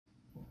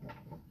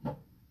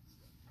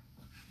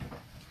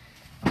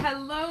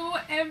Hello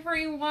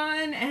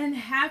everyone and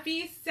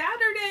happy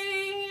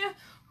Saturday!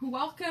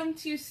 Welcome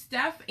to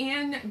Steph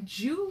and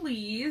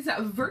Julie's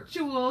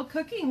virtual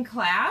cooking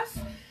class.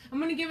 I'm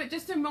going to give it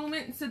just a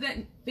moment so that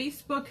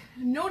Facebook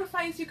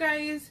notifies you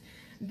guys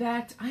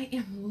that I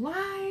am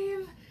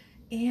live,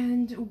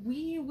 and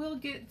we will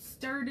get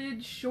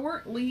started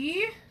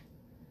shortly.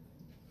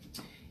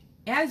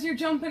 As you're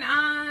jumping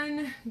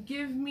on,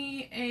 give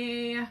me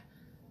a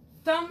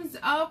thumbs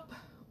up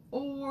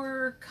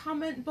or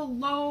comment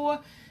below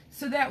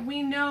so that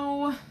we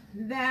know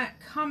that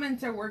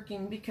comments are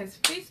working, because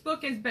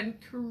Facebook has been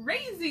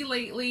crazy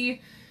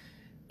lately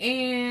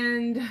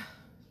and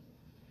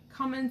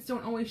comments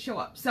don't always show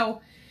up. So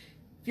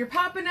if you're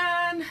popping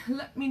on,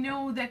 let me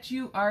know that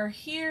you are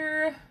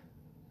here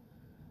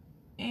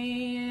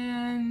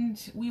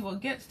and we will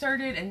get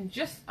started in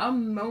just a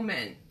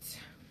moment.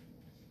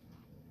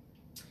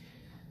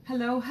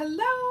 Hello,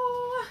 hello.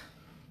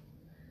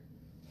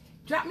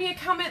 Drop me a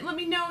comment, let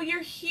me know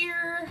you're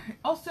here.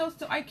 Also,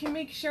 so I can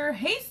make sure.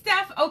 Hey,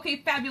 Steph. Okay,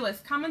 fabulous.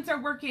 Comments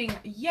are working.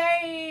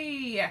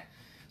 Yay.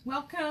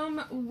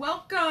 Welcome,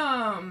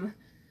 welcome.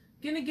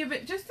 Gonna give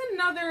it just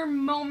another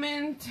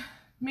moment.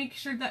 Make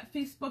sure that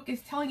Facebook is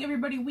telling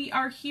everybody we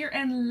are here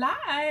and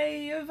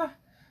live.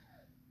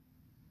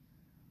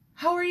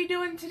 How are you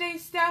doing today,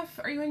 Steph?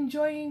 Are you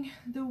enjoying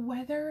the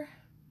weather?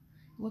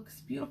 Looks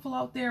beautiful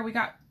out there. We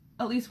got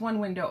at least one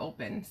window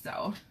open,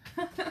 so.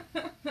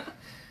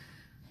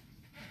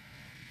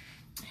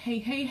 Hey,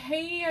 hey,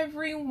 hey,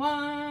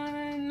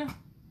 everyone.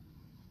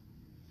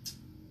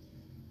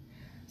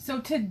 So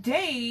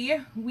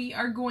today we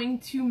are going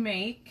to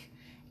make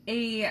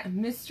a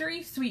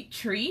mystery sweet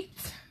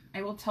treat.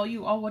 I will tell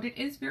you all what it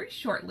is very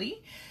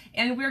shortly.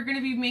 And we're going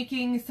to be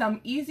making some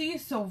easy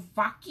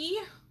Souvlaki.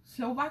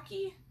 I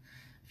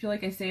feel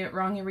like I say it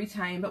wrong every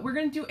time, but we're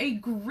going to do a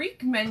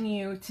Greek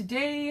menu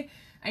today.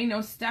 I know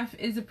Steph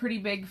is a pretty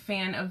big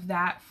fan of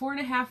that.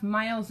 4.5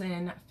 miles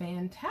in.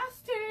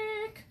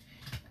 Fantastic.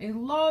 I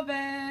love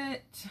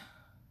it.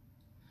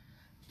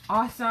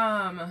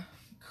 Awesome.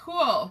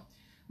 Cool.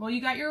 Well, you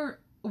got your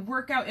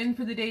workout in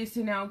for the day,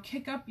 so now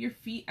kick up your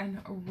feet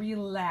and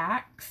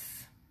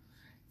relax.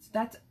 So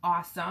that's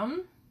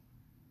awesome.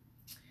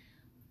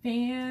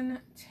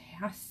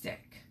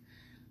 Fantastic.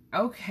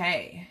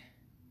 Okay.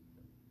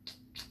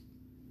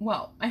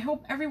 Well, I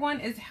hope everyone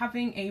is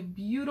having a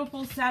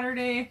beautiful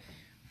Saturday,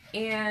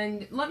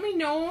 and let me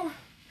know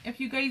if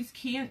you guys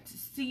can't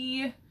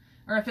see,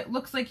 or if it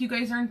looks like you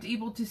guys aren't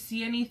able to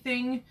see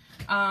anything.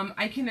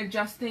 I can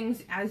adjust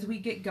things as we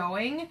get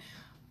going,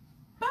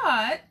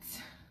 but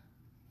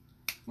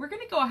we're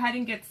going to go ahead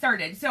and get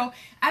started. So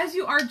as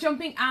you are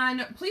jumping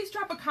on, please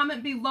drop a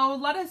comment below.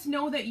 Let us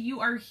know that you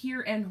are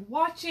here and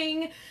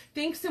watching.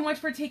 Thanks so much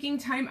for taking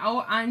time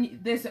out on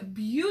this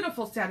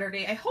beautiful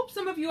Saturday. I hope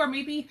some of you are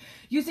maybe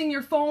using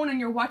your phone and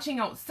you're watching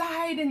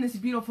outside in this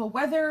beautiful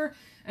weather.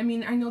 I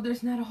mean, I know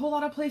there's not a whole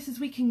lot of places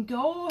we can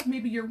go.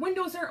 Maybe your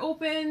windows are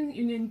open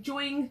and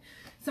enjoying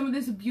some of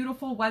this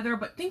beautiful weather,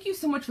 but thank you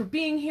so much for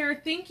being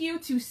here. Thank you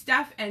to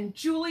Steph and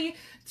Julie,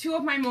 two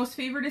of my most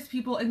favoritist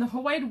people in the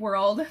whole wide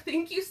world.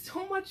 Thank you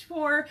so much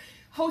for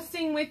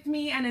hosting with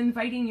me and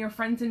inviting your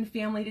friends and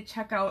family to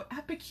check out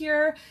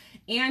Epicure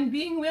and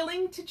being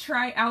willing to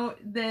try out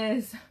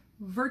this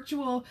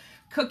virtual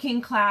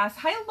cooking class.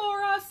 Hi,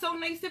 Laura. So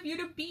nice of you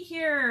to be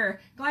here.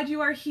 Glad you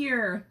are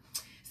here.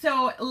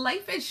 So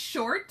life is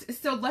short,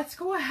 so let's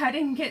go ahead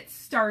and get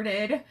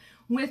started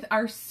with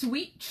our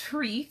sweet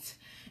treat.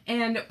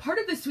 And part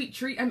of the sweet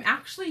treat, I'm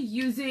actually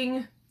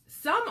using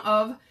some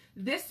of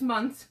this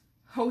month's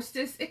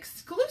Hostess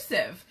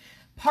exclusive.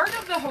 Part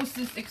of the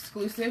Hostess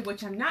exclusive,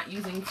 which I'm not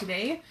using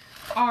today,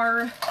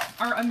 are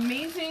our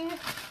amazing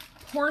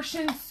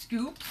portion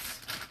scoops.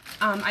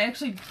 I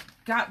actually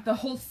got the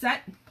whole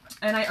set,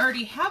 and I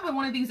already have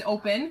one of these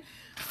open.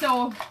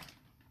 So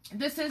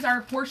this is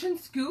our portion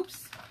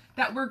scoops.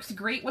 That works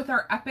great with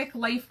our Epic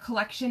Life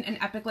collection and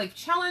Epic Life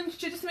challenge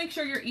to just make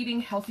sure you're eating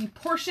healthy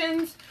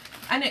portions.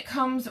 And it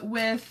comes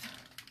with,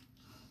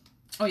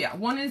 oh yeah,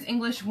 one is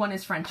English, one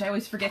is French. I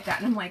always forget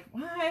that. And I'm like,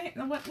 what is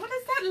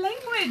that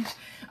language?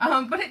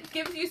 But it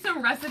gives you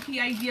some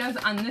recipe ideas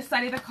on this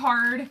side of the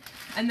card.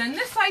 And then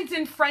this side's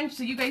in French,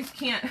 so you guys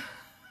can't,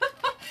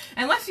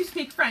 unless you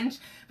speak French,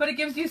 but it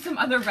gives you some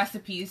other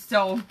recipes.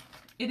 So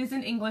it is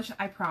in English,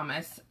 I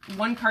promise.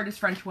 One card is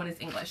French, one is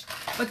English.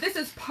 But this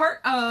is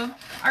part of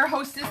our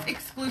Hostess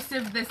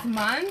exclusive this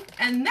month.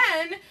 And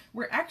then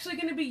we're actually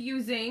going to be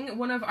using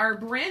one of our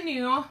brand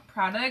new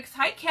products.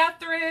 Hi,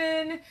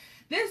 Catherine.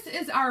 This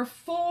is our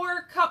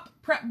 4-cup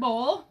prep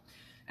bowl.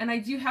 And I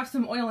do have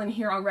some oil in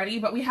here already,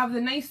 but we have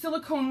the nice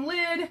silicone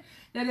lid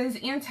that is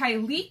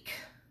anti-leak.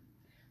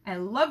 I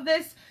love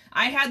this.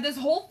 I had this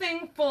whole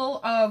thing full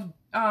of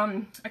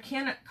a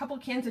couple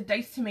cans of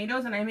diced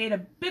tomatoes, and I made a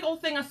big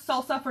old thing of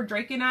salsa for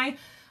Drake and I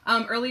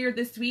earlier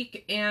this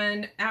week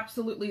and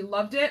absolutely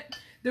loved it.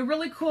 The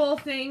really cool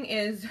thing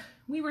is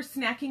we were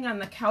snacking on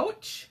the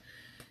couch,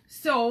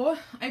 so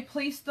I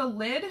placed the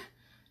lid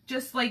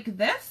just like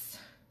this,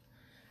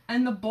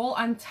 and the bowl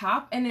on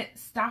top, and it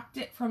stopped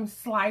it from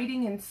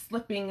sliding and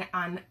slipping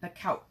on the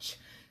couch.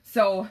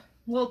 So,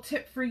 little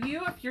tip for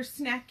you if you're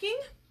snacking,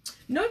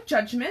 no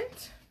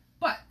judgment,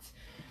 but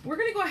we're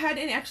gonna go ahead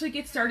and actually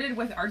get started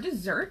with our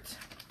dessert.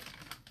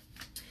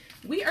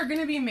 We are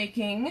gonna be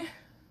making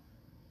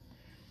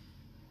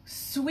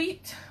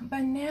sweet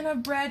banana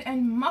bread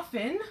and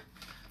muffin.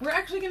 We're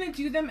actually gonna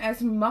do them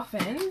as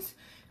muffins.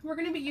 We're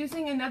gonna be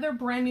using another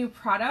brand new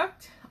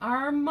product.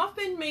 Our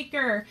muffin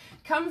maker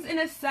comes in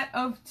a set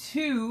of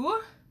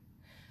 2,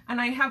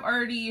 and I have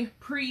already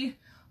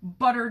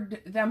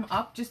pre-buttered them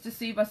up just to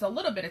save us a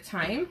little bit of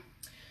time.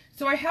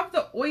 So I have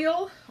the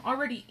oil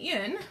already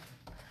in,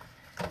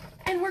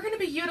 and we're gonna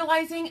be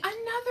utilizing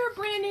another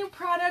brand new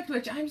product,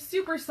 which I'm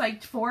super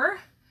psyched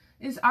for,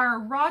 is our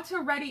Raw to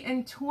Ready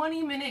in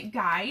 20-minute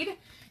guide.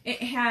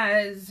 It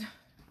has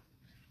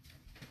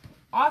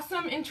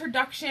awesome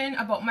introduction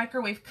about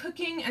microwave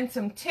cooking and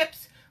some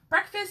tips,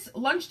 breakfast,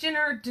 lunch,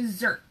 dinner,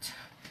 dessert.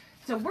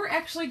 So we're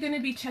actually going to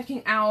be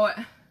checking out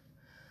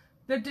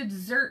the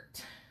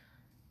dessert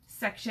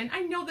section.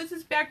 I know this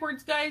is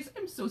backwards, guys.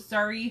 I'm so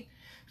sorry.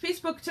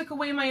 Facebook took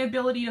away my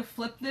ability to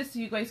flip this so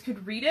you guys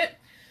could read it.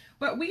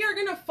 But we are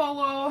going to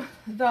follow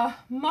the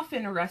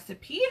muffin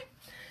recipe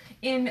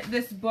in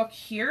this book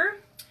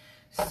here.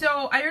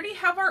 So I already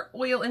have our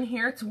oil in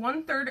here. It's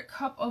 1/3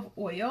 cup of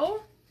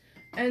oil.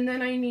 And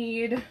then I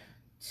need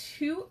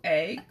 2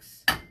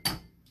 eggs.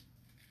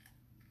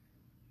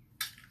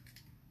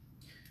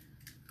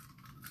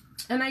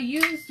 And I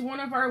used one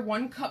of our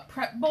 1-cup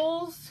prep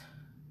bowls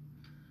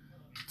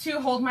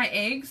to hold my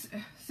eggs.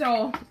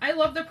 So I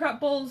love the prep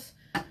bowls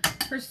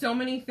for so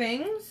many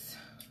things.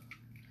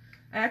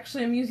 I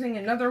actually am using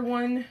another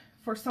one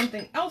for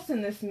something else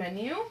in this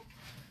menu.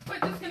 But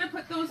just gonna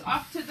put those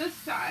off to the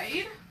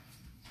side.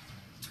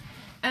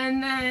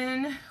 And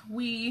then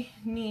we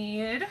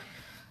need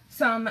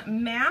some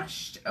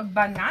mashed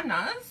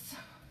bananas,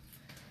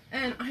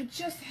 and I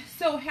just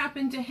so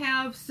happen to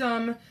have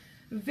some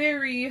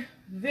very,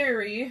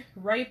 very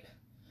ripe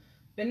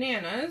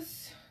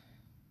bananas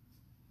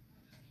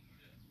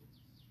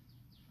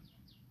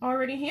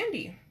already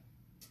handy.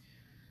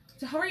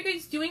 So how are you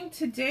guys doing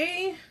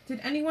today? Did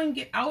anyone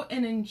get out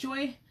and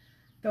enjoy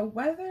the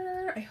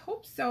weather? I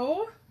hope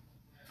so.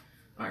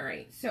 All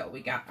right, so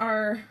we got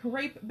our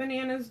ripe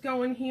bananas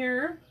going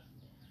here.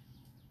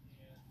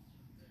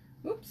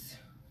 Oops.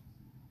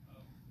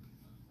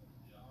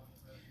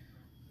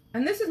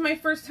 And this is my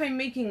first time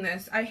making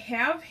this. I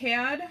have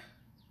had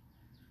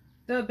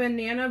the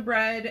banana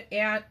bread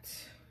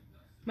at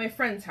my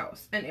friend's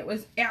house, and it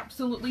was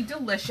absolutely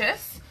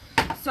delicious.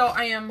 So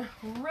I am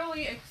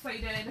really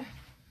excited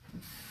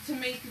to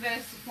make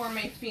this for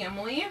my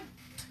family.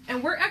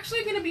 And we're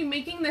actually going to be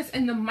making this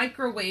in the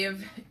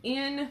microwave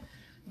in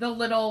the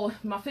little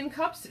muffin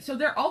cups. So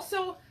they're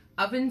also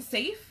oven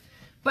safe.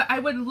 But I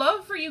would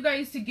love for you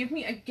guys to give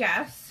me a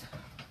guess.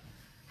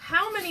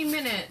 How many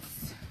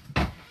minutes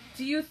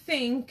do you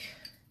think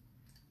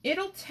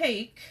it'll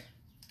take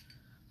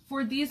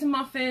for these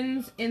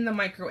muffins in the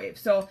microwave?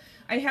 So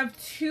I have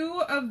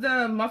 2 of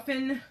the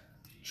muffin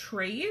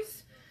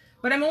trays,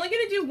 but I'm only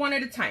going to do 1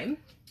 at a time.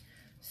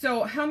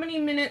 So how many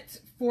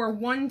minutes for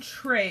 1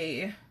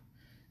 tray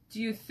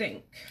do you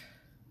think?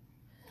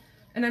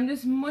 And I'm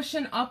just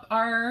mushing up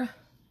our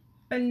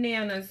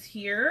bananas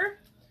here.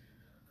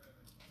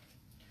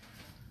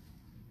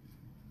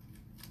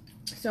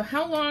 So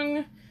how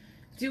long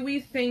do we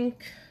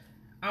think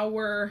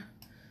our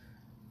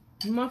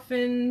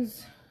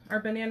muffins,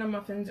 our banana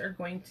muffins, are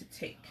going to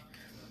take?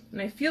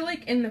 And I feel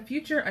like in the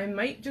future I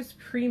might just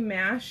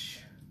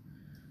pre-mash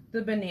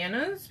the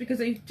bananas because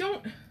I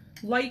don't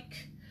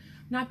like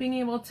not being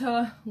able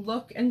to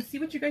look and see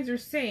what you guys are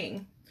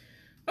saying.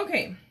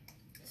 Okay,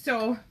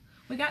 so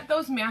we got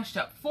those mashed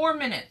up. 4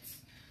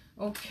 minutes.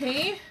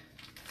 Okay,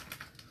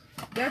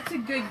 that's a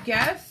good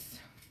guess.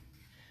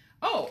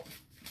 Oh,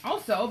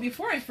 also,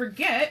 before I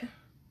forget,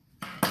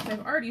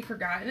 I've already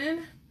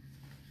forgotten,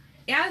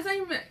 as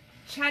I'm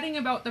chatting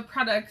about the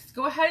products,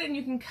 go ahead and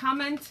you can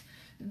comment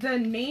the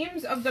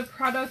names of the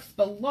products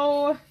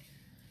below.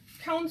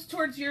 Counts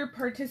towards your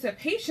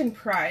participation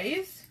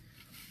prize.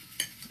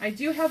 I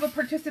do have a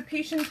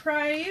participation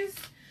prize,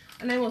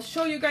 and I will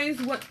show you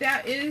guys what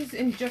that is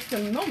in just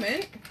a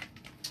moment.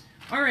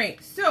 All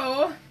right,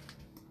 so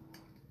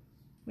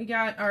we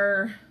got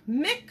our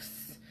mix.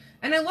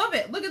 And I love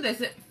it. Look at this.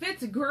 It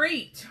fits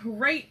great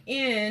right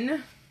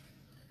in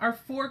our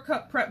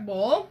 4-cup prep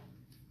bowl.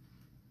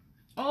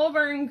 All of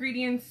our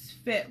ingredients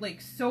fit like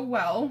so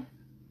well.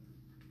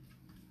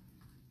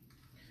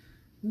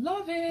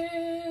 Love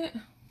it.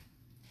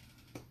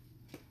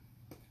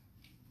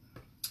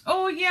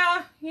 Oh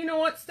yeah, you know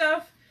what,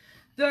 Steph?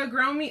 The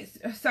ground meat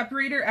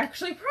separator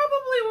actually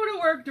probably would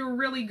have worked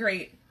really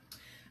great.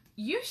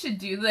 You should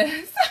do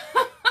this.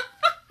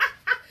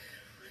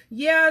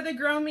 Yeah, the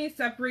ground meat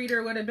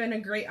separator would have been a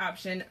great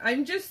option.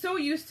 I'm just so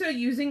used to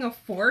using a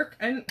fork,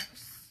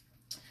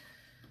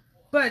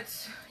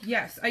 but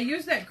yes, I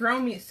use that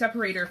ground meat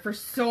separator for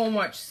so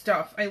much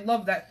stuff. I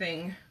love that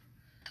thing.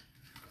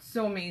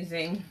 So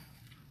amazing.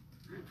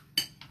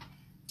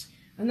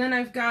 And then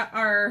I've got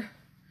our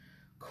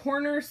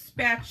corner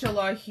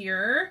spatula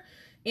here,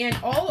 and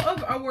all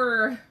of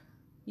our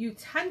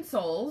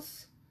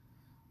utensils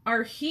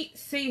are heat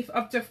safe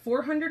up to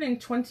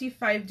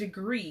 425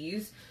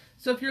 degrees.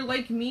 So if you're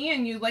like me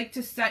and you like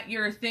to set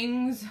your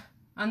things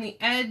on the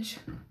edge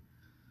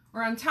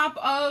or on top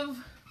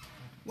of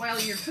while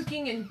you're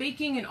cooking and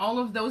baking and all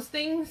of those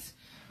things,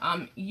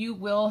 you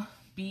will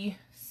be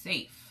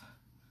safe.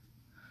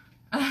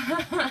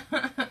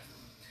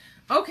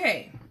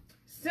 Okay,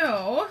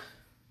 so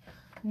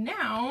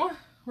now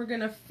we're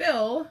gonna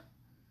fill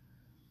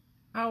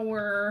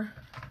our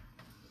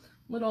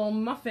little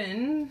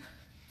muffin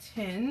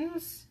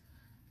tins,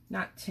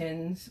 not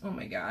tins, oh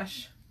my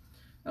gosh,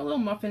 a little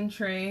muffin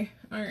tray.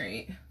 All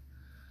right,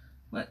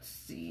 let's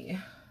see.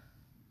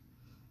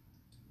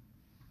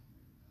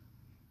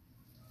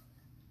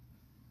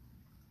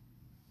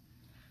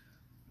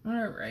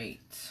 All right,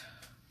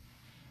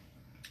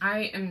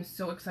 I am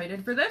so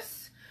excited for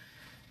this.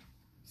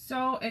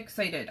 So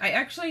excited. I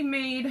actually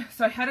made,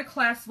 so I had a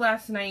class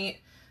last night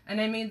and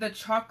I made the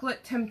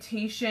chocolate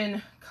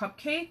temptation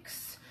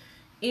cupcakes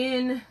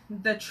in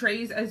the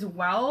trays as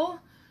well.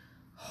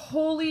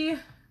 Holy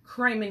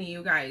criminy,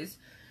 you guys.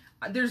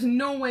 There's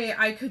no way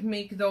I could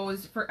make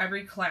those for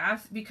every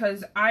class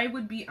because I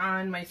would be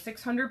on my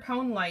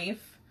 600-pound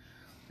life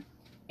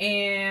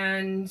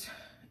and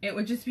it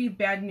would just be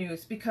bad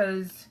news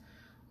because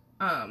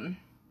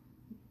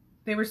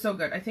they were so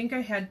good. I think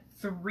I had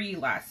 3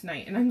 last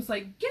night and I was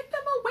like, get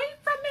them away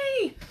from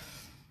me.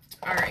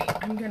 All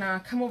right, I'm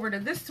gonna come over to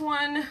this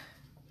one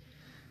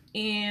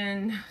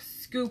and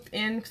scoop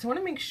in because I want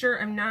to make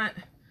sure I'm not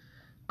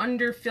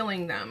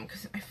underfilling them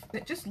because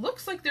it just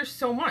looks like there's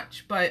so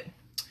much, but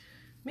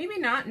maybe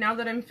not now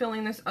that I'm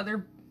filling this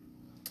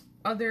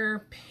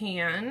other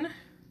pan.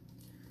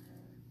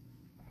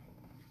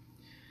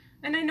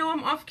 And I know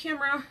I'm off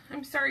camera.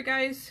 I'm sorry,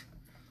 guys.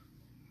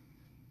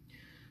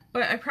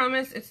 But I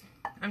promise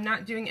I'm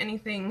not doing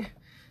anything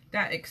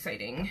that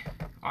exciting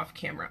off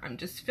camera. I'm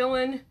just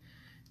filling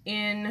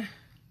in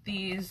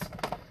these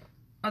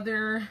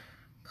other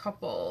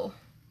couple.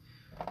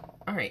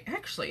 All right,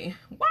 actually,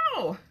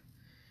 wow.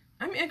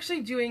 I'm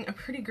actually doing a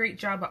pretty great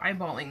job of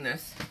eyeballing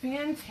this.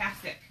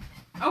 Fantastic.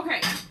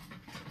 Okay,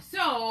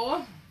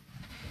 so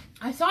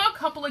I saw a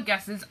couple of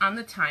guesses on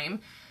the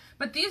time,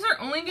 but these are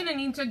only gonna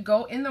need to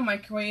go in the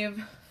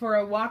microwave for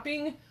a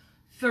whopping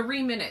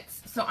 3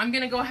 minutes. So I'm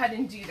gonna go ahead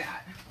and do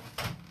that.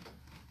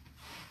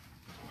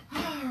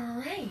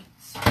 All right.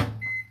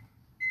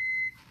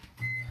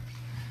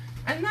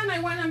 And then I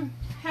went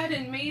ahead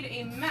and made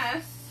a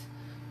mess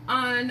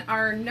on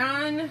our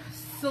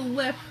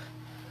non-slip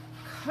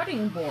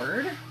cutting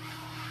board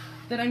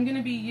that I'm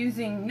gonna be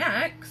using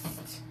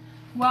next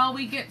while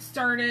we get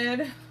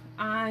started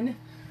on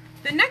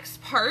the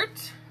next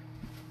part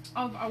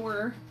of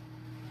our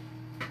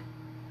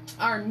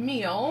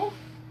meal.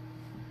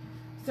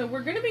 So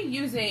we're going to be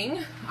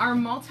using our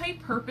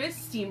multi-purpose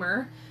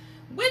steamer,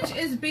 which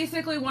is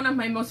basically one of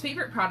my most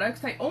favorite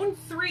products. I own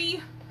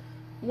 3.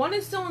 1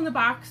 is still in the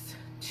box.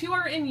 2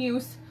 are in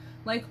use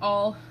like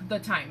all the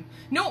time.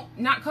 Nope,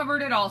 not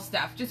covered at all,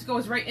 Steph. Just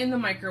goes right in the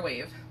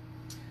microwave.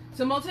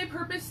 So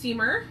multi-purpose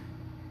steamer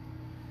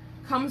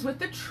comes with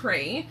the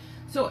tray.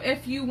 So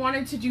if you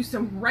wanted to do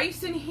some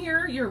rice in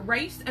here, your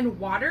rice and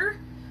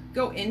water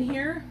go in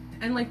here.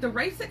 And like the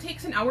rice that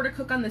takes an hour to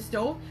cook on the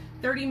stove,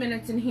 30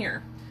 minutes in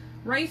here.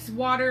 Rice,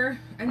 water,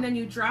 and then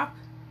you drop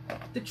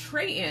the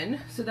tray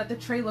in so that the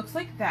tray looks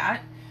like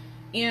that.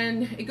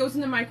 And it goes in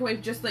the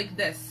microwave just like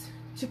this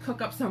to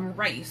cook up some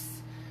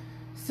rice.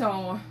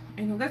 So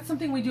I know that's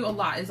something we do a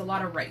lot, is a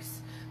lot of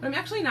rice. But I'm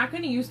actually not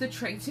going to use the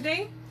tray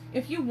today.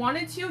 If you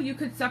wanted to, you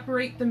could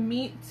separate the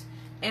meat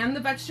and the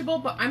vegetable,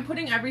 but I'm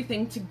putting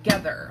everything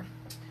together.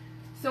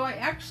 So I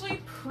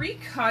actually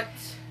pre-cut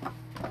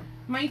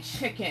my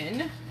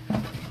chicken.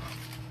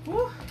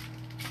 Ooh.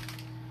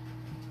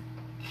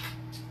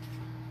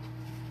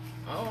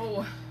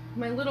 Oh,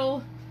 my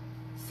little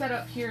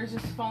setup here is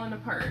just falling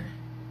apart.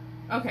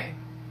 Okay,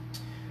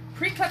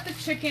 pre-cut the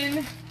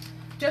chicken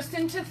just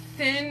into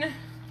thin,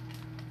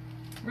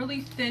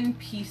 really thin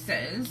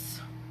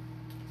pieces.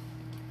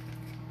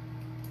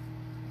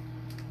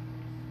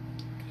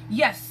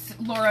 Yes,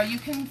 Laura, you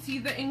can see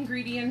the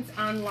ingredients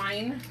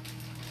online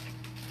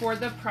for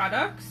the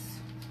products.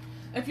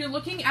 If you're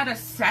looking at a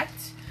set,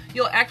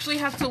 you'll actually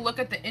have to look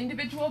at the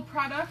individual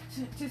product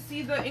to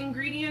see the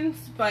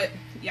ingredients, but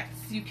yes,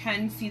 you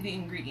can see the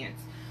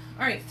ingredients.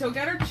 All right, so we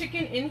got our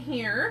chicken in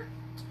here,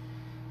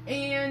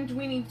 and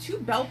we need 2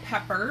 bell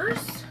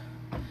peppers.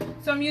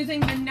 So I'm using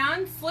the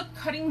non-slip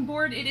cutting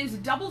board. It is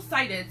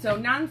double-sided, so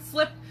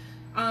non-slip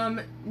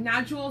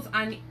nodules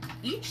on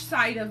each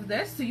side of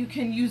this, so you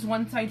can use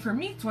one side for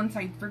meats, one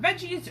side for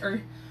veggies,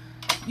 or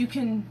you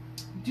can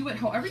do it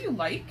however you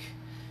like.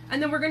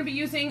 And then we're going to be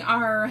using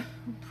our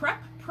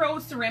Prep Pro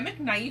ceramic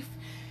knife.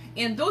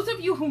 And those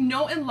of you who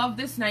know and love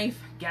this knife,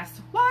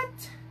 guess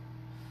what?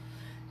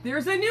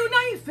 There's a new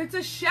knife. It's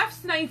a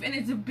chef's knife and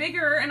it's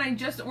bigger, and I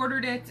just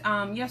ordered it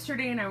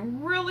yesterday and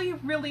I'm really,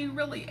 really,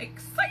 really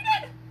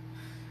excited.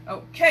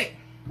 Okay,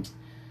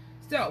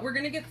 so we're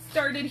gonna get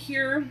started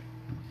here.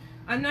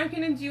 I'm not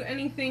gonna do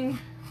anything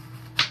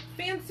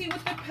fancy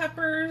with the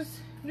peppers.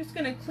 I'm just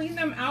gonna clean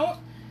them out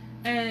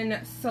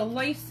and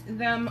slice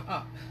them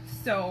up.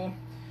 So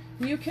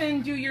you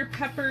can do your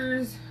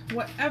peppers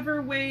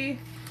whatever way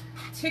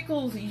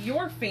tickles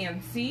your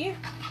fancy,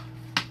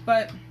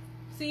 but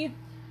see,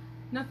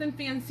 nothing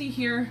fancy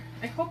here.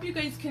 I hope you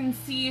guys can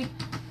see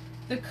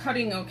the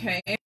cutting okay.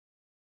 It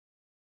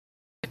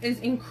is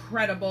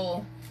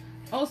incredible.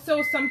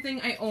 Also something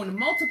I own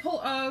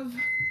multiple of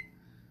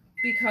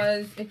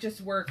because it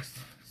just works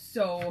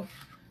so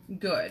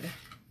good.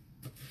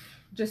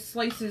 Just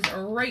slices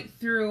right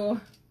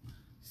through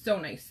so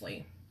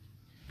nicely.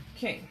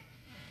 Okay.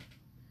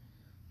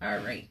 All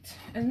right.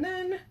 And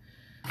then,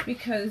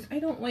 because I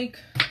don't like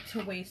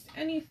to waste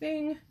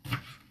anything,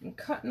 I'm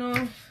cutting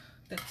off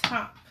the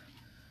top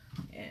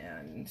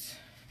and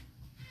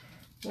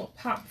we'll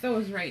pop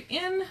those right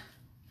in.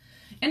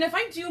 And if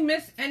I do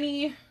miss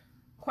any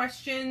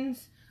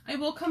questions, I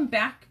will come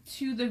back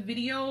to the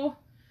video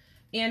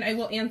and I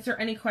will answer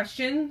any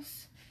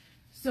questions.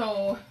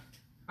 So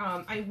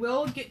I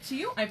will get to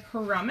you, I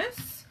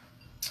promise.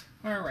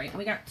 All right,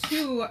 we got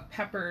 2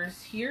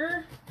 peppers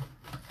here.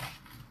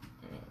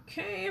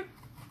 Okay.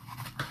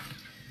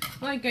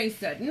 Like I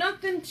said,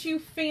 nothing too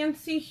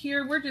fancy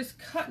here. We're just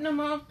cutting them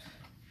up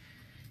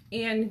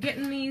and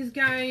getting these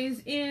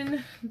guys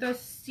in the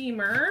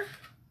steamer.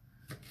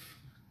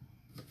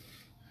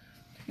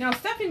 Now,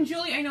 Steph and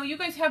Julie, I know you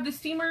guys have the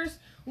steamers.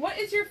 What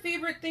is your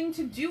favorite thing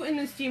to do in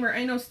the steamer?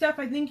 I know, Steph,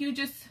 I think you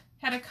just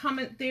had a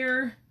comment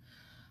there.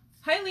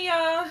 Hi,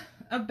 Leah,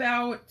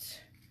 about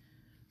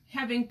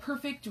having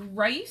perfect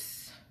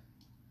rice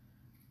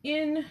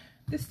in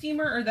the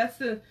steamer, or that's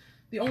the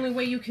only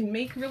way you can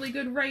make really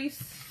good rice,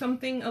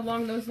 something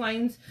along those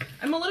lines.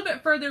 I'm a little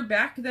bit further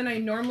back than I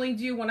normally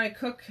do when I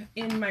cook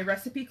in my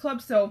recipe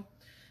club, so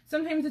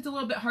sometimes it's a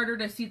little bit harder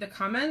to see the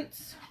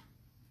comments.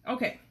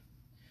 Okay,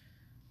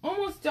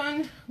 almost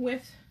done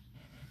with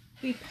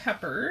the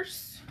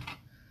peppers.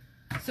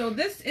 So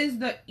this is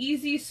the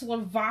easy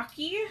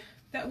Souvlaki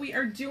that we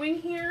are doing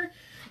here.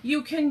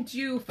 You can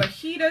do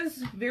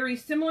fajitas, very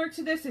similar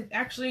to this. It's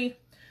actually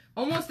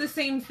almost the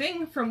same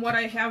thing from what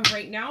I have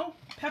right now.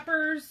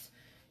 Peppers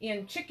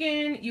and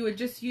chicken, you would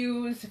just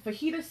use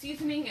fajita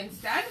seasoning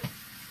instead.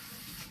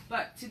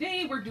 But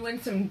today we're doing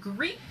some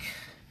Greek,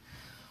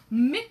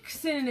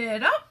 mixing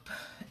it up.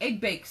 Egg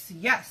bakes,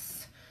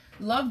 yes.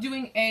 Love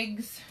doing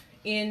eggs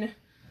in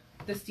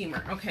the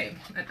steamer. Okay,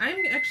 and I'm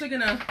actually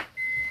gonna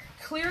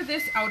clear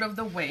this out of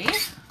the way.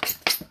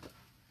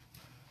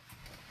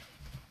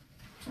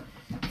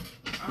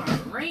 All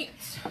right,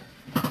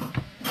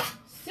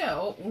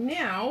 so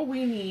now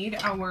we need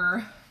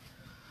our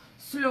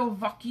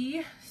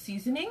Souvlaki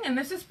seasoning, and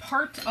this is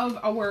part of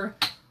our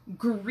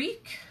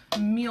Greek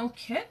meal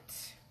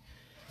kit,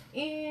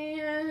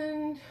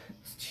 and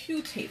it's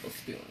 2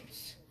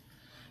 tablespoons.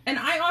 And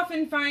I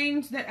often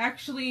find that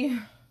actually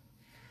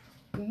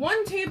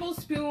 1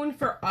 tablespoon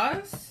for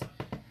us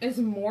is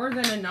more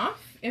than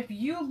enough. If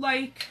you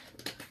like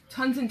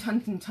tons and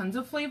tons and tons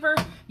of flavor,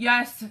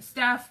 yes,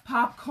 Steph,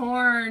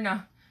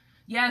 popcorn,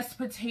 yes,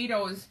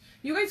 potatoes.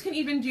 You guys can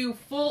even do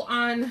full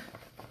on,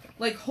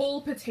 like,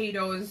 whole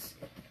potatoes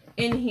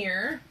in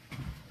here.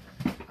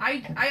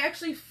 I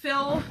actually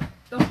fill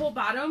the whole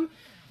bottom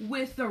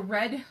with the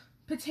red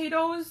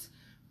potatoes,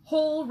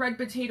 whole red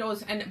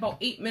potatoes, and about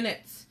 8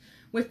 minutes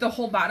with the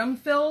whole bottom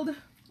filled,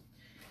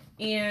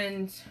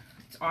 and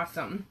it's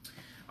awesome.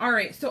 All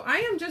right, so I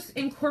am just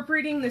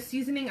incorporating the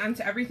seasoning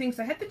onto everything.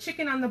 So I had the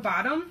chicken on the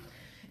bottom,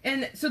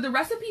 and so the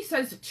recipe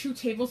says 2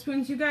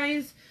 tablespoons, you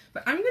guys,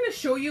 but I'm gonna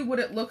show you what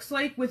it looks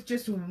like with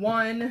just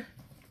 1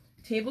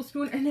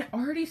 tablespoon, and it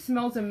already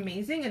smells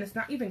amazing, and it's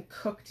not even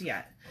cooked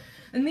yet.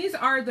 And these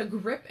are the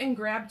grip and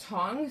grab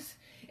tongs.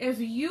 If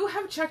you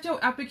have checked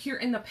out Epicure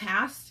in the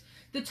past,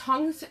 the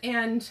tongs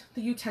and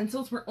the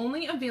utensils were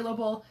only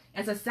available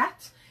as a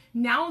set.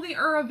 Now they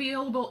are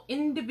available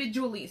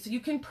individually, so you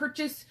can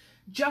purchase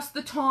just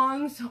the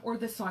tongs or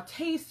the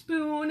saute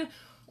spoon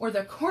or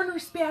the corner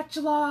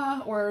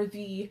spatula or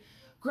the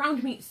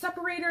ground meat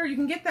separator. You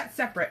can get that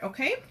separate,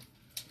 okay?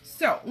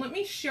 So let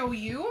me show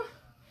you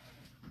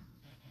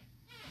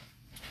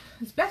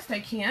as best I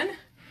can.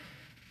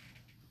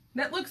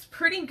 That looks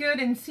pretty good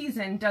and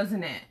seasoned,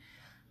 doesn't it?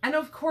 And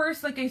of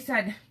course, like I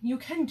said, you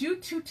can do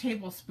 2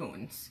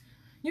 tablespoons.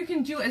 You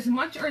can do as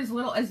much or as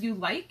little as you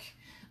like.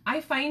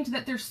 I find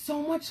that there's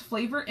so much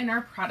flavor in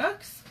our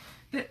products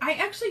that I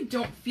actually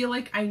don't feel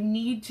like I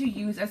need to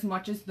use as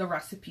much as the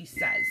recipe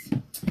says.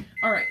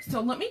 All right, so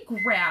let me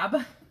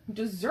grab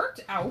dessert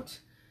out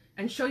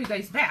and show you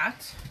guys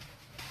that.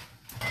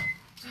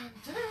 Dun,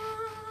 dun, dun.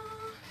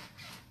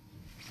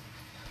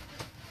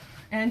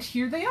 And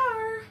here they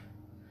are.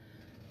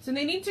 So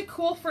they need to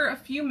cool for a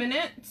few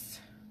minutes.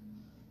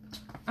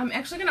 I'm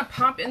actually gonna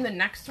pop in the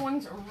next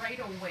ones right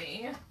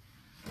away.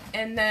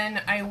 And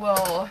then I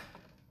will,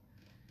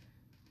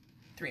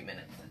 3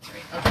 minutes, that's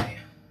right, okay.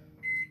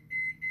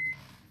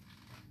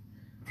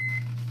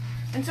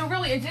 And so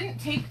really it didn't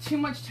take too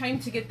much time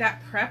to get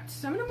that prepped.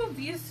 So I'm gonna move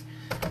these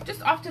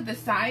just off to the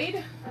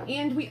side.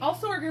 And we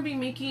also are gonna be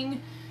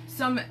making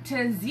some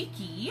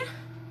tzatziki.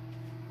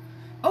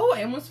 Oh,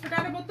 I almost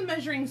forgot about the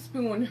measuring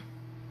spoon.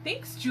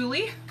 Thanks,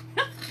 Julie.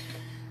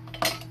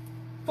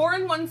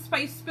 4-in-1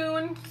 spice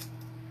spoon.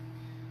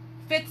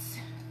 Fits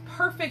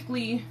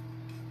perfectly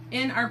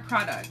in our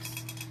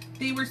products.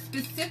 They were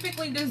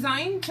specifically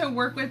designed to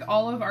work with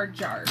all of our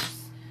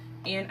jars,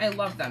 and I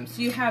love them.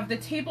 So you have the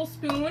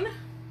tablespoon,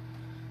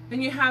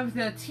 then you have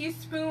the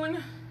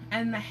teaspoon,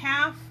 and the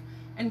half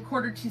and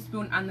quarter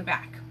teaspoon on the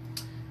back.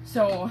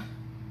 So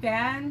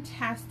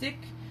fantastic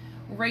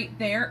right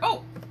there.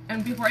 Oh,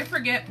 and before I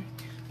forget,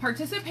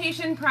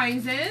 participation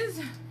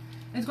prizes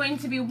is going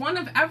to be one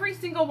of every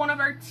single one of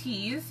our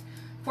teas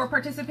for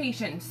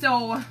participation.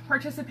 So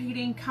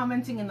participating,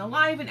 commenting in the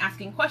live and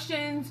asking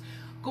questions,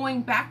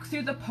 going back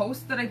through the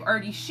posts that I've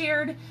already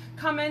shared,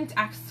 comment,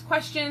 ask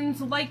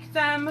questions, like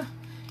them.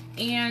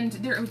 And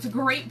it's a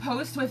great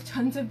post with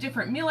tons of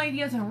different meal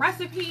ideas and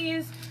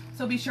recipes,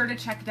 so be sure to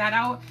check that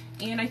out.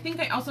 And I think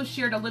I also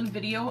shared a little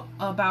video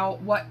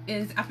about what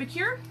is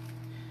Epicure,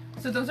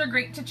 so those are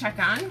great to check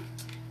on.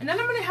 And then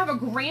I'm going to have a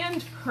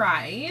grand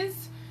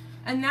prize,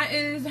 and that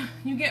is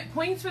you get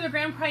points for the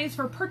grand prize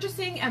for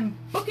purchasing and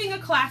booking a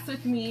class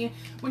with me.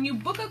 When you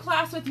book a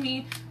class with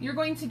me, you're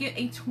going to get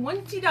a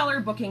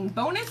 $20 booking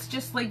bonus,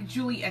 just like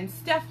Julie and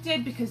Steph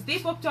did, because they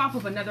booked off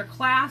of another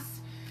class,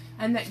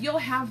 and that you'll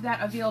have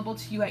that available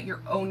to you at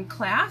your own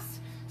class.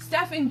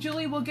 Steph and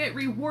Julie will get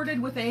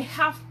rewarded with a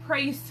half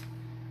price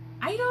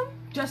item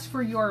just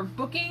for your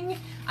booking.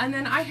 And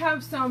then I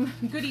have some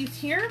goodies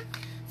here.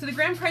 So the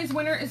grand prize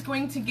winner is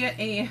going to get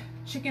a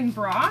chicken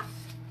broth,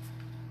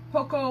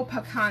 poco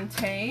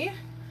picante,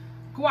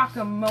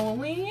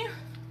 guacamole,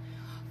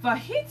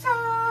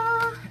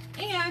 fajita,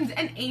 and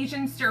an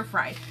Asian stir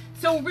fry.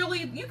 So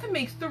really, you can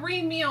make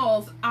 3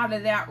 meals out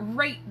of that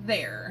right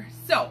there.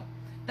 So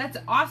that's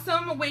an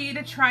awesome way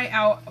to try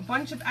out a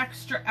bunch of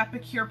extra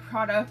Epicure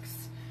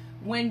products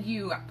when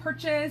you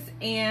purchase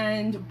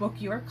and book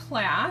your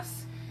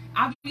class.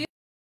 Obviously,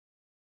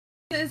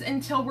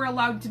 until we're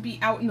allowed to be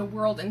out in the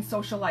world and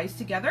socialize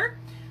together,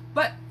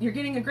 but you're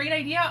getting a great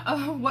idea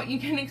of what you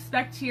can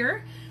expect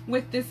here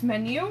with this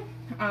menu.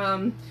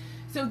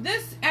 So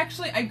this,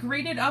 actually, I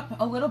grated up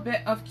a little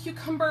bit of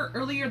cucumber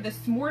earlier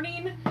this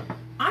morning.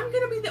 I'm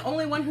gonna be the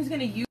only one who's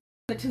gonna use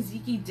the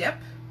tzatziki dip,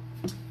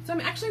 so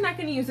I'm actually not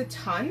gonna use a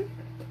ton.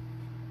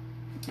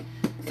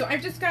 So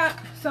I've just got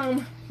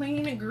some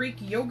plain Greek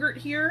yogurt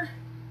here.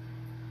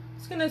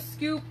 Just gonna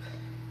scoop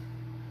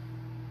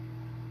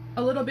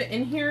a little bit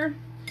in here.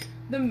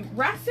 The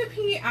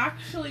recipe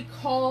actually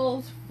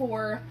calls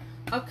for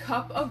a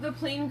cup of the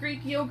plain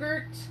Greek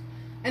yogurt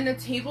and a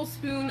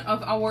tablespoon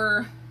of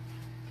our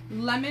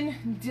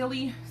lemon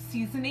dilly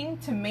seasoning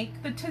to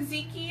make the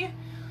tzatziki.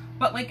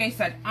 But like I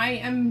said, I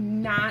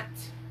am not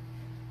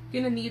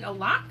gonna need a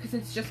lot because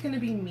it's just gonna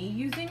be me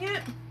using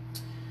it.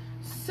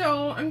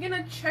 So I'm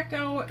gonna check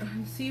out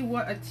and see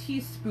what a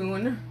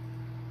teaspoon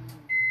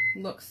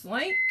looks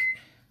like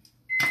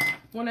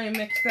when I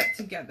mix that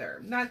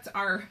together. That's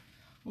our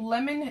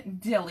lemon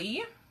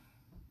dilly.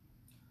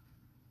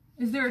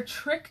 Is there a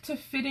trick to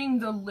fitting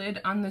the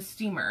lid on the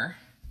steamer?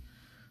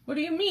 What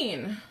do you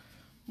mean?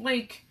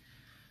 Like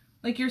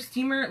your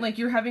steamer, like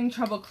you're having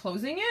trouble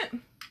closing it?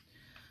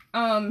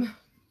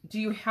 Do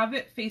you have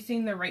it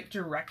facing the right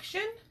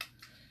direction?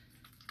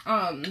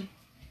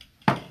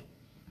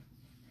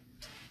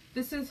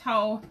 This is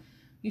how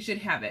you should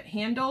have it.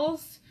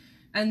 Handles,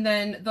 and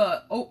then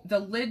the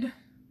lid,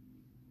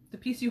 the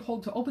piece you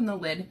hold to open the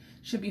lid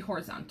should be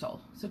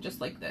horizontal. So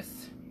just like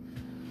this.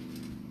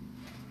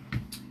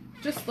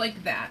 Just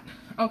like that.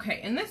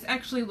 Okay, and this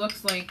actually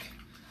looks like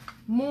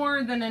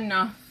more than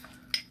enough.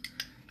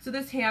 So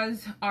this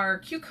has our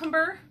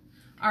cucumber,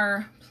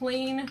 our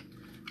plain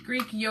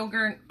Greek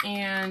yogurt,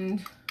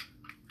 and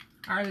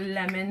our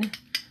lemon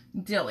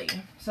dilly.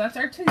 So that's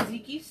our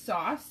tzatziki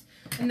sauce.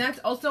 And that's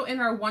also in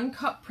our 1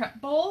 cup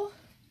prep bowl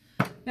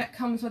that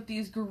comes with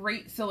these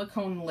great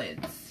silicone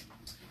lids.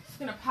 Just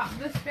gonna pop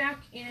this back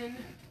in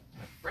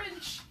the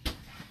fridge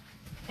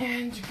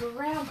and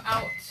grab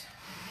out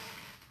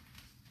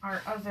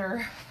our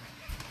other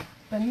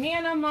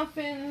banana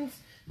muffins.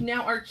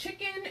 Now our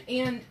chicken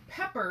and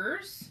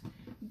peppers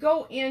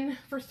go in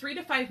for 3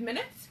 to 5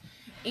 minutes,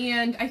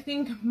 and I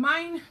think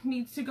mine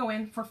needs to go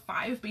in for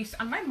 5 based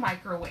on my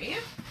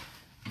microwave.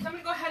 So I'm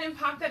gonna go ahead and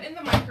pop that in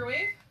the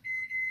microwave.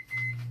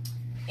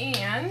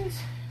 And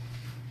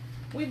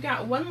we've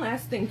got one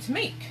last thing to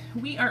make.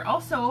 We are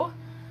also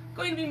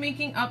going to be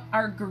making up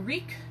our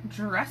Greek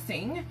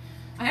dressing.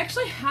 I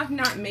actually have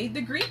not made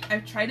the Greek.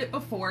 I've tried it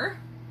before,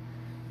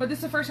 but this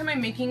is the first time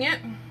I'm making it.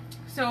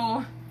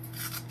 So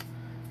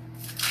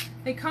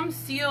they come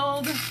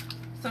sealed.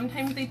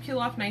 Sometimes they peel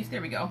off nice.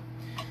 There we go.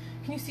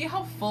 Can you see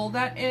how full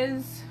that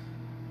is?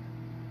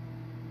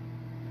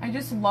 I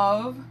just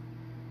love,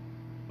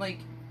 like,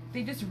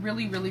 they just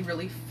really, really,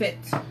 really fit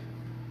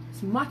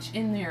as much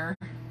in there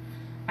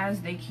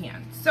as they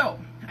can. So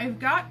I've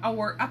got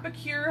our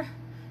Epicure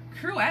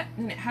cruet,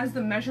 and it has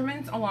the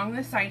measurements along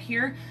the side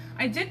here.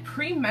 I did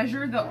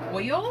pre-measure the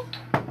oil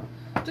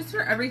just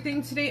for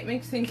everything today. It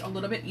makes things a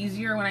little bit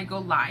easier when I go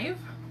live.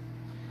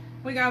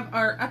 We have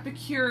our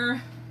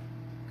Epicure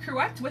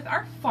cruet with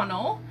our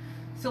funnel,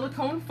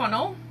 silicone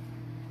funnel.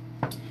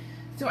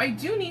 So I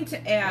do need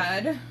to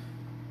add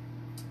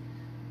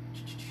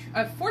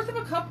 1/4 of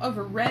a cup of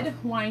red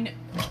wine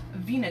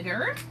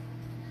vinegar.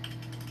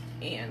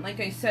 And like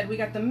I said, we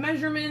got the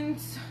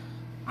measurements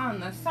on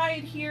the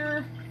side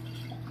here.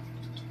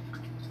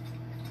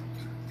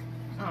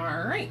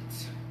 All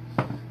right,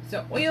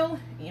 so oil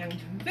and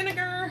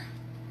vinegar.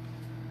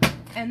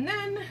 And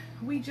then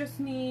we just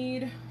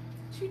need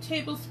 2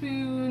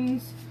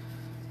 tablespoons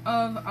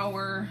of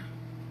our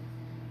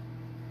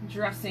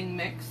dressing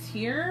mix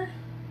here.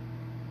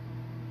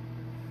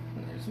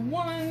 And there's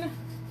 1.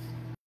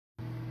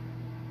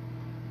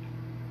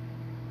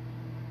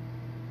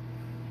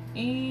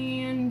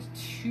 And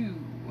 2.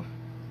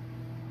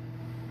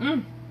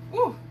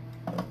 Ooh,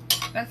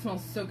 that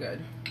smells so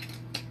good.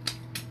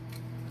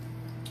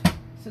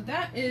 So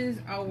that is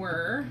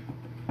our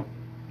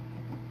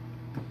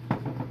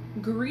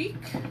Greek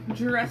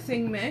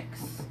dressing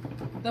mix,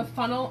 the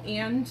funnel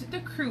and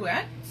the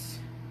cruet.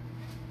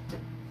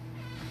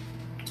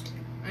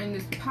 And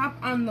just pop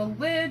on the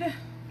lid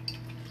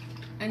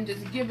and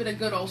just give it a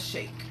good old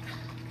shake.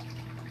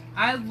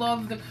 I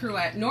love the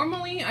cruet.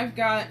 Normally I've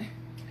got,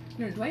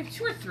 do I have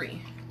 2 or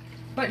 3?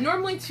 But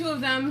normally 2 of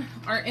them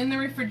are in the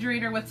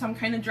refrigerator with some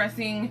kind of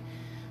dressing.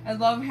 I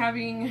love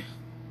having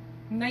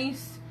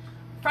nice,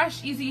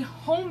 fresh, easy,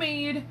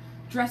 homemade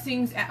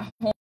dressings at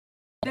home.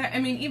 That, I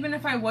mean, even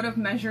if I would have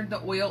measured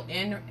the oil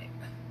in,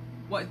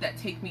 what would that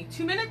take me?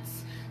 2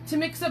 minutes to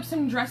mix up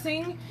some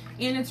dressing,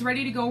 and it's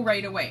ready to go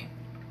right away.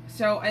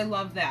 So I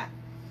love that.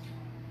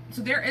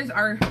 So there is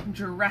our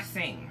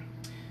dressing.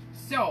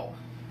 So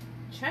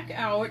check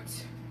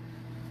out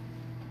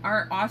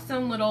our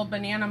awesome little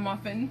banana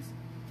muffins.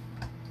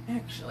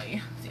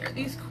 Actually, see, are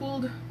these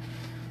cooled?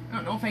 I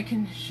don't know if I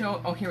can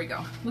show. Oh, here we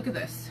go. Look at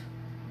this.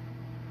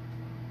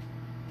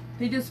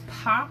 They just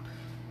pop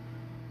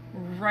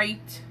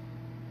right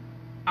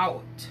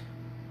out.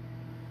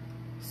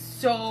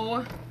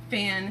 So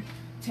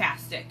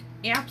fantastic.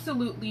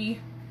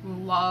 Absolutely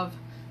love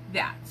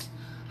that.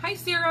 Hi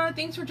Sarah,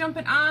 thanks for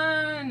jumping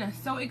on.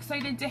 So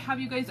excited to have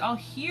you guys all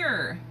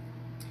here.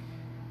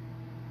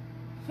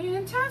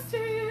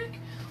 Fantastic.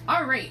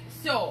 All right,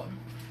 so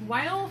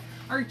while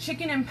our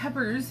chicken and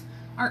peppers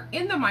are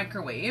in the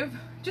microwave,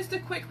 just a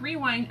quick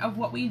rewind of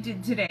what we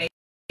did today.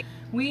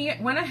 We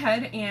went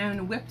ahead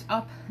and whipped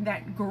up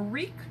that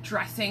Greek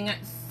dressing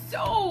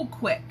so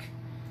quick.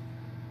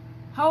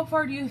 How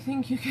far do you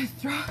think you could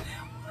throw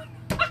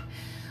that one?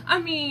 I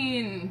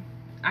mean,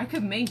 I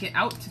could make it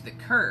out to the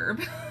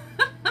curb.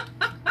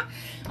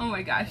 Oh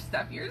my gosh,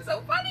 Steph, you're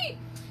so funny.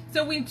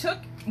 So we took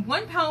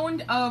 1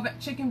 pound of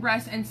chicken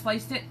breast and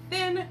sliced it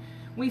thin.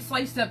 We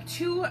sliced up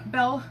 2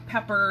 bell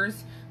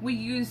peppers. We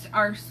used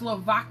our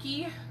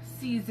Souvlaki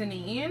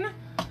seasoning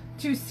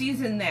to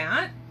season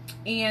that.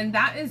 And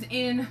that is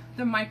in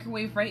the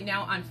microwave right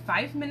now on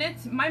 5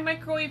 minutes. My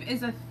microwave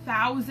is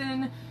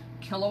 1,000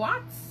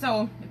 kilowatts.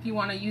 So if you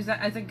want to use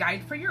that as a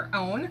guide for your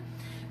own.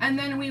 And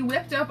then we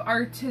whipped up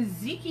our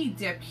tzatziki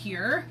dip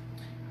here.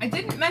 I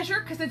didn't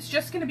measure because it's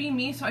just going to be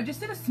me, so I just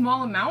did a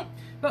small amount,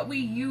 but we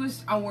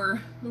used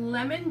our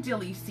lemon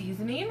dilly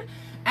seasoning.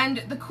 And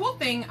the cool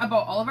thing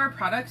about all of our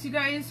products, you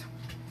guys,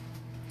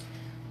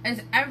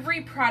 is every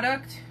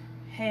product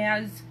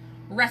has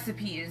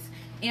recipes.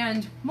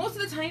 And most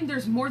of the time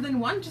there's more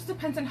than one, just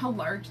depends on how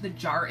large the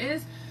jar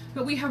is.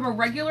 But we have a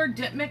regular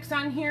dip mix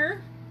on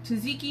here,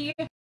 tzatziki.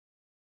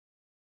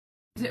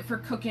 Use it for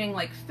cooking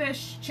like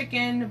fish,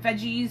 chicken,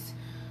 veggies,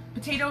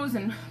 potatoes,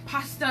 and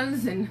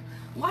pastas, and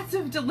lots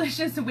of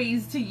delicious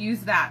ways to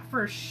use that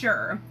for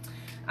sure.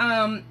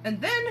 And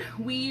then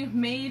we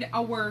made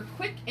our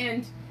quick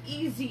and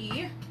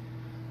easy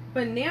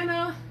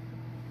banana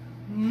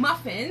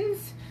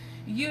muffins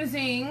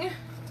using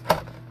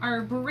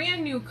our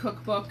brand new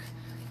cookbook.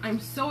 I'm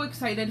so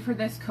excited for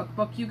this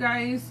cookbook, you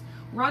guys.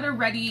 Rather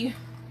ready,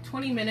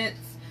 20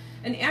 minutes.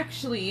 And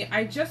actually,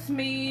 I just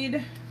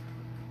made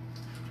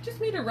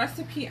a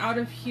recipe out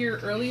of here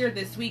earlier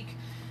this week.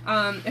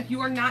 If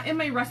you are not in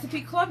my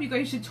recipe club, you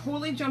guys should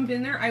totally jump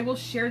in there. I will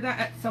share that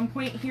at some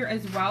point here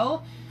as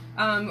well.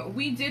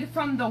 We did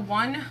from the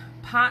 1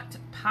 pot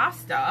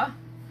pasta,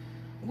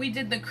 we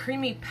did the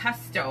creamy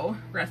pesto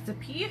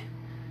recipe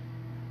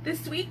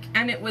this week,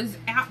 and it was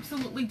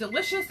absolutely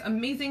delicious,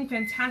 amazing,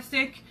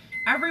 fantastic.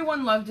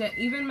 Everyone loved it,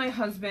 even my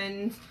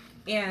husband.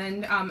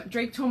 And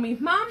Drake told me,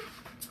 Mom,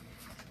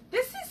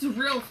 this is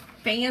real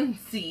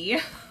fancy.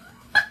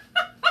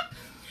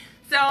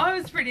 So I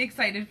was pretty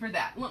excited for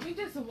that. Let me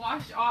just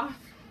wash off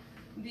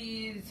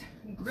these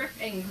grip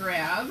and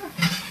grab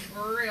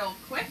real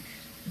quick.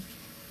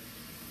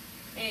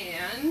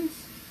 And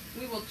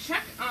we will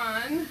check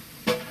on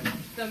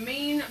the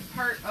main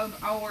part of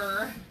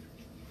our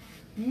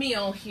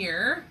meal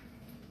here.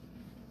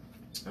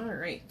 All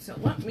right, so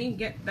let me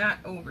get that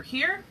over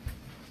here.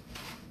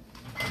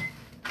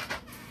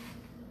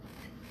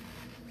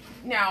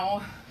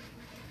 Now,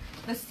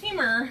 the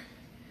steamer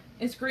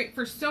is great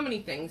for so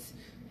many things.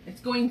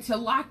 It's going to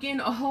lock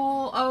in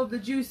all of the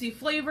juicy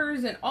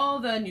flavors and all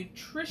the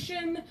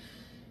nutrition,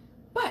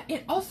 but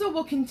it also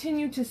will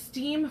continue to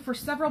steam for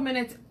several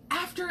minutes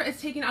after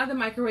it's taken out of the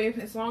microwave,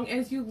 as long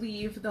as you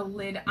leave the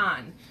lid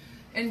on.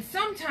 And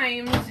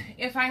sometimes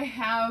if I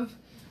have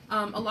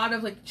a lot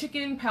of like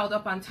chicken piled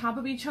up on top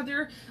of each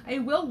other, I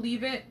will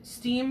leave it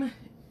steam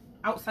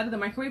outside of the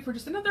microwave for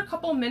just another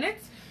couple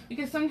minutes,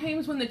 because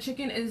sometimes when the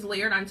chicken is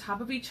layered on top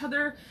of each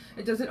other,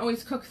 it doesn't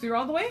always cook through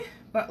all the way.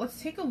 But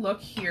let's take a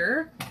look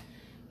here.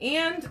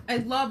 And I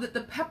love that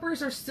the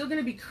peppers are still going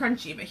to be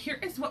crunchy, but here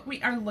is what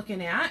we are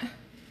looking at.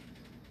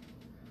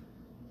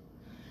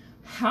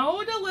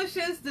 How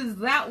delicious does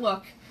that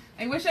look?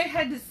 I wish I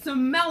had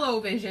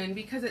smell-o-vision,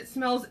 because it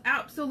smells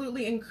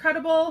absolutely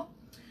incredible.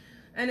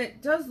 And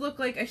it does look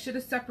like I should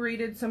have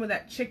separated some of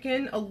that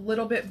chicken a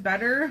little bit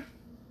better,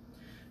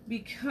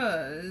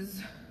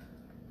 because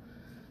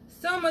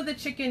some of the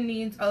chicken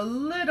needs a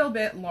little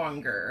bit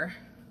longer.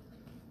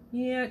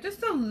 Yeah,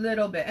 just a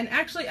little bit. And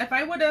actually, if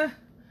I would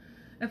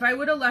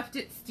have left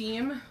it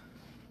steam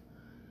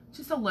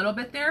just a little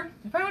bit there,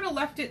 if I would have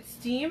left it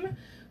steam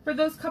for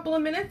those couple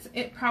of minutes,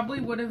 it probably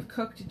would have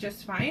cooked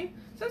just fine.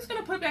 So I'm just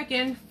going to put it back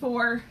in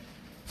for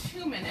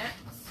 2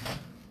 minutes,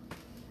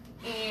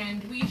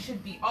 and we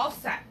should be all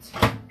set.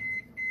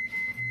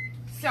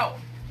 So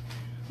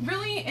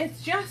really,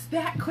 it's just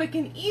that quick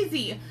and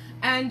easy.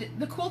 And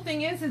the cool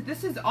thing is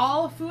this is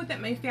all food that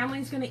my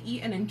family's going to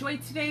eat and enjoy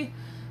today.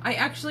 I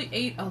actually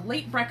ate a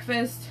late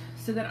breakfast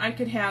so that I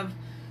could have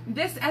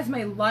this as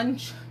my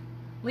lunch,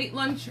 late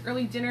lunch,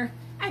 early dinner.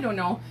 I don't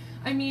know.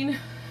 I mean,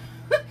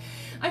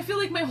 I feel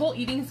like my whole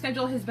eating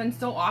schedule has been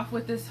so off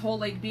with this whole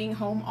like being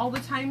home all the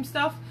time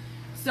stuff.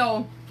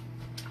 So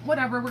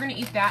whatever, we're going to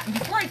eat that. And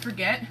before I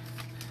forget,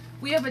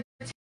 we have a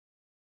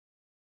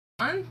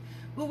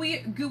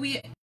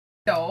gooey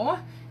dough.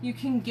 You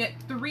can get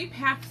 3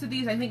 packs of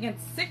these. I think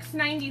it's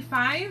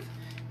 $6.95.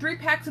 3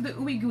 packs of the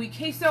ooey gooey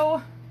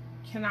queso.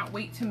 Cannot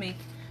wait to make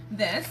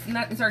this. And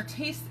that is our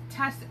taste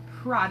test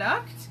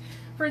product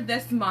for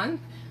this month.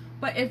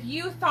 But if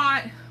you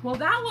thought, well,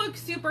 that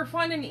looks super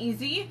fun and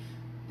easy,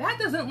 that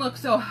doesn't look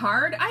so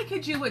hard, I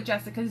could do what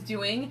Jessica's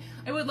doing.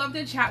 I would love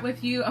to chat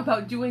with you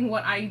about doing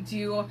what I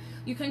do.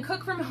 You can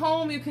cook from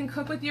home, you can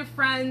cook with your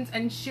friends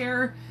and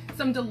share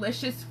some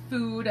delicious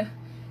food.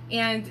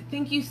 And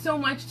thank you so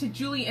much to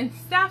Julie and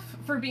Steph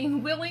for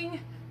being willing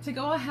to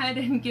go ahead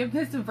and give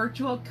this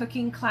virtual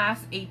cooking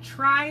class a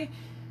try.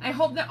 I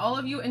hope that all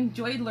of you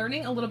enjoyed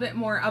learning a little bit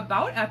more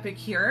about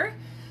Epicure.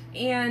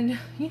 And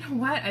you know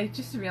what? I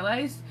just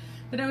realized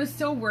that I was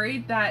so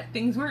worried that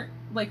things weren't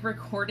like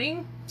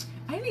recording.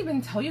 I didn't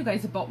even tell you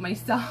guys about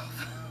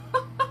myself.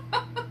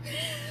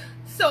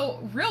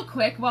 So real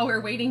quick, while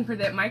we're waiting for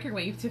the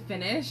microwave to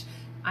finish,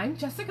 I'm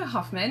Jessica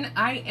Huffman.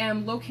 I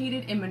am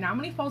located in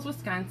Menominee Falls,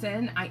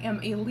 Wisconsin. I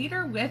am a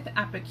leader with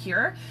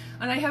Epicure,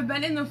 and I have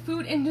been in the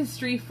food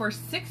industry for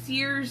 6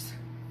 years.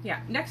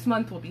 Yeah, next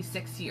month will be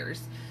 6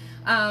 years.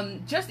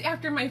 Just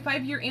after my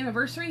 5-year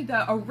anniversary,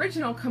 the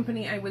original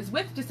company I was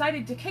with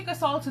decided to kick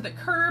us all to the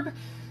curb.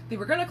 They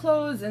were going to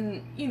close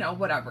and, you know,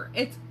 whatever.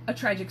 It's a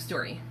tragic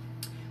story.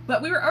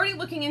 But we were already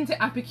looking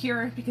into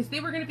Epicure because they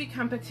were going to be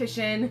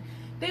competition.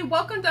 They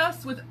welcomed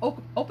us with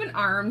open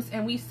arms,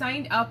 and we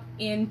signed up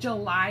in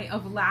July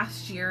of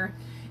last year.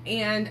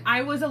 And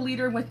I was a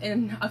leader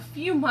within a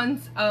few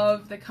months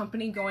of the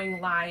company going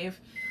live.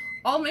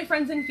 All my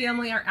friends and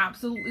family are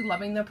absolutely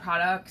loving the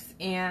products,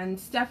 and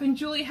Steph and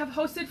Julie have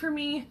hosted for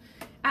me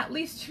at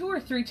least 2 or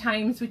 3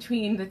 times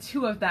between the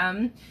two of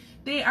them.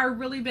 They are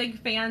really big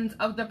fans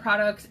of the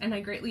products, and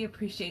I greatly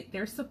appreciate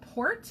their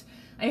support.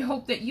 I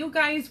hope that you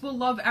guys will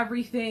love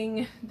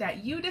everything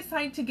that you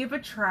decide to give a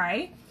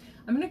try.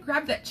 I'm going to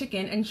grab that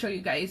chicken and show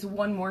you guys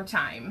one more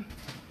time.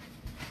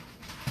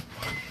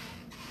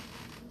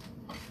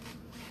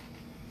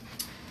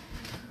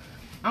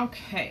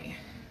 Okay.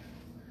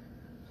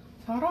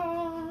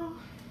 Ta-da!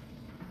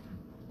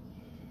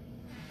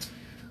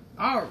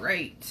 All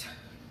right.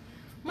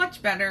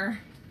 Much better.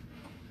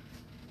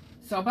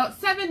 So about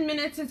 7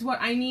 minutes is what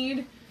I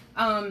need.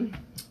 I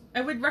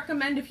would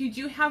recommend, if you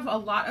do have a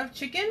lot of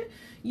chicken,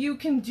 you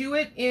can do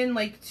it in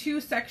like 2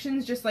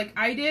 sections just like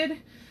I did.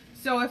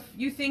 So if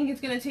you think it's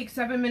going to take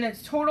 7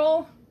 minutes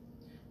total,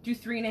 do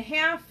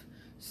 3.5,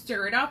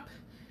 stir it up,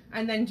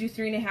 and then do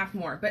 3.5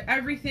 more. But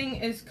everything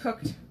is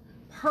cooked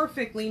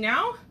perfectly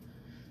now.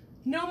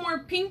 No more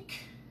pink,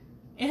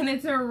 and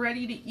it's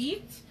ready to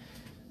eat.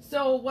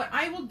 So what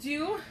I will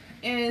do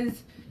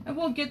is I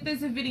will get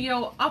this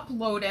video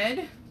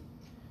uploaded.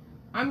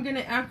 I'm going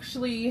to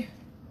actually,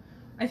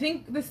 I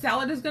think the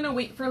salad is going to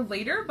wait for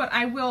later, but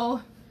I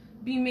will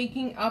be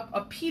making up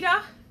a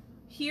pita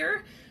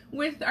here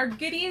with our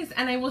goodies,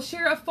 and I will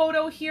share a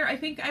photo here. I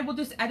think I will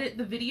just edit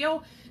the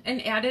video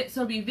and add it,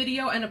 so it'll be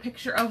video and a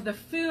picture of the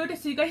food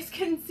so you guys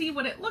can see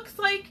what it looks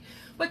like.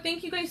 But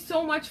thank you guys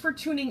so much for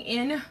tuning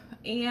in,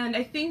 and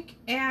I think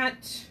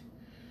at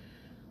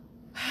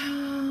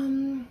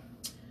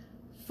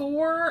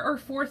 4 or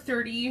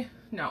 4:30,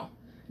 no,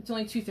 It's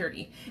only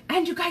 $2.30.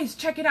 And you guys,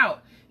 check it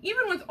out.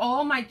 Even with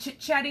all my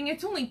chit-chatting,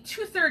 it's only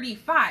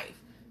 $2.35.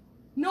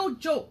 No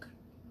joke.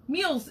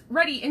 Meals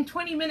ready in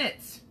 20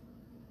 minutes.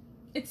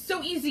 It's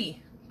so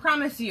easy.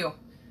 Promise you.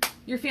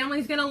 Your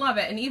family's gonna love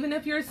it. And even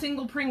if you're a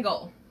single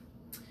Pringle,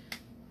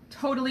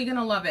 totally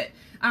gonna love it.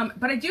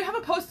 But I do have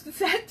a post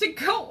set to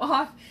go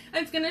off.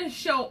 And it's gonna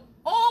show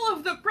all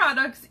of the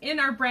products in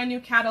our brand new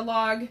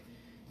catalog.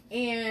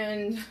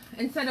 And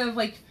instead of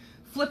like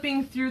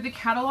flipping through the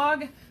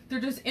catalog, they're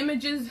just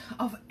images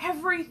of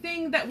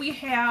everything that we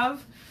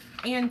have.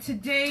 And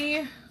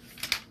today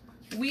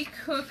we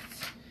cooked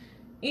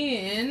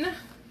in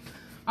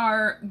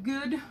our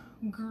Good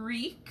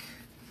Greek.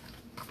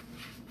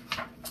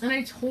 And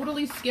I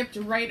totally skipped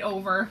right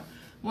over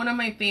one of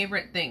my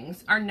favorite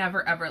things, our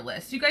Never Ever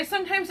list. You guys,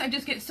 sometimes I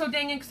just get so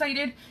dang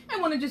excited, I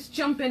want to just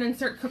jump in and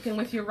start cooking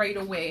with you right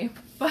away.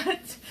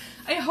 But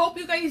I hope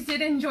you guys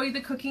did enjoy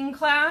the cooking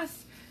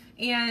class,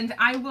 and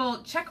I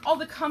will check all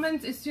the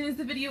comments as soon as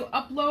the video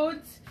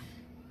uploads.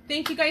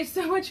 Thank you guys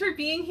so much for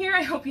being here.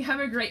 I hope you have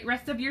a great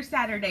rest of your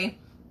Saturday.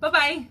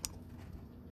 Bye-bye.